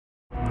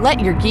Let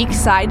your geek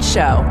side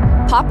show.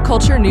 Pop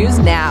culture news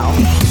now.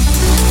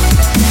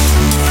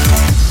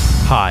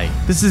 Hi,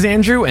 this is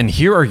Andrew, and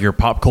here are your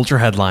pop culture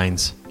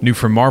headlines. New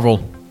from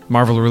Marvel.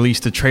 Marvel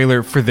released a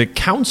trailer for the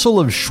Council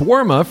of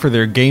Shawarma for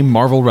their game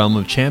Marvel Realm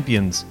of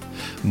Champions.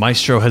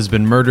 Maestro has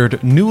been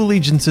murdered, new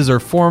allegiances are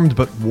formed,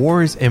 but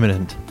war is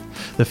imminent.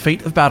 The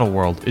fate of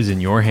Battleworld is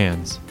in your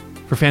hands.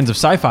 For fans of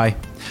sci-fi,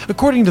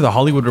 according to The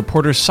Hollywood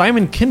Reporter,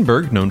 Simon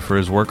Kinberg, known for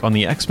his work on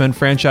the X-Men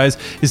franchise,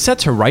 is set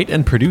to write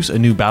and produce a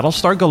new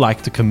Battlestar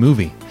Galactica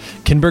movie.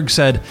 Kinberg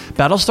said,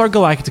 "Battlestar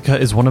Galactica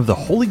is one of the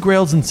holy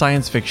grails in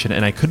science fiction,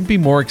 and I couldn't be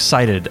more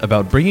excited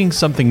about bringing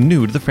something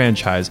new to the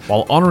franchise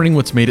while honoring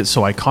what's made it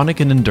so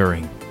iconic and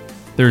enduring."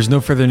 There is no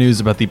further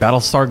news about the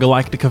Battlestar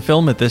Galactica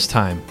film at this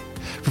time.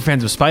 For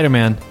fans of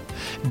Spider-Man,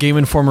 Game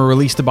Informer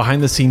released a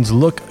behind-the-scenes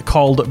look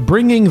called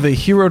Bringing the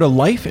Hero to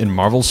Life in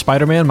Marvel's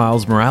Spider-Man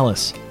Miles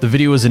Morales. The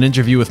video is an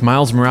interview with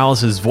Miles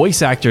Morales'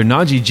 voice actor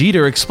Najee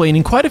Jeter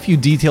explaining quite a few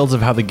details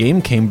of how the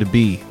game came to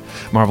be.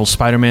 Marvel's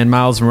Spider-Man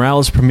Miles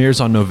Morales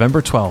premieres on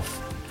November 12th.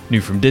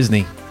 New from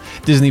Disney.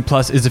 Disney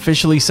Plus is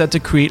officially set to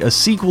create a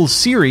sequel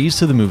series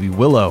to the movie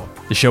Willow.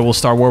 The show will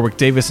star Warwick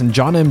Davis and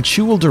John M.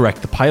 Chu will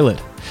direct the pilot.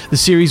 The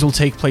series will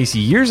take place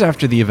years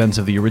after the events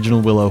of the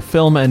original Willow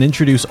film and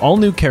introduce all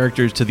new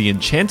characters to the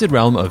enchanted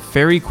realm of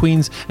fairy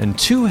queens and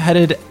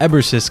two-headed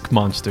Ebersisk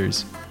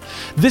monsters.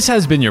 This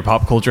has been your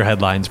Pop Culture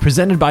Headlines,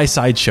 presented by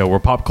Sideshow, where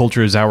pop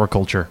culture is our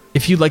culture.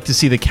 If you'd like to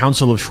see the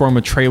Council of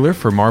Shawarma trailer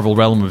for Marvel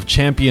Realm of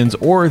Champions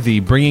or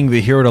the Bringing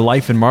the Hero to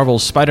Life in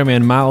Marvel's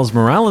Spider-Man Miles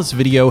Morales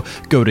video,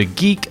 go to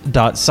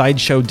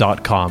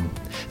geek.sideshow.com.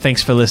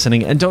 Thanks for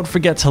listening, and don't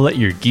forget to let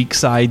your geek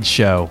side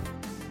show.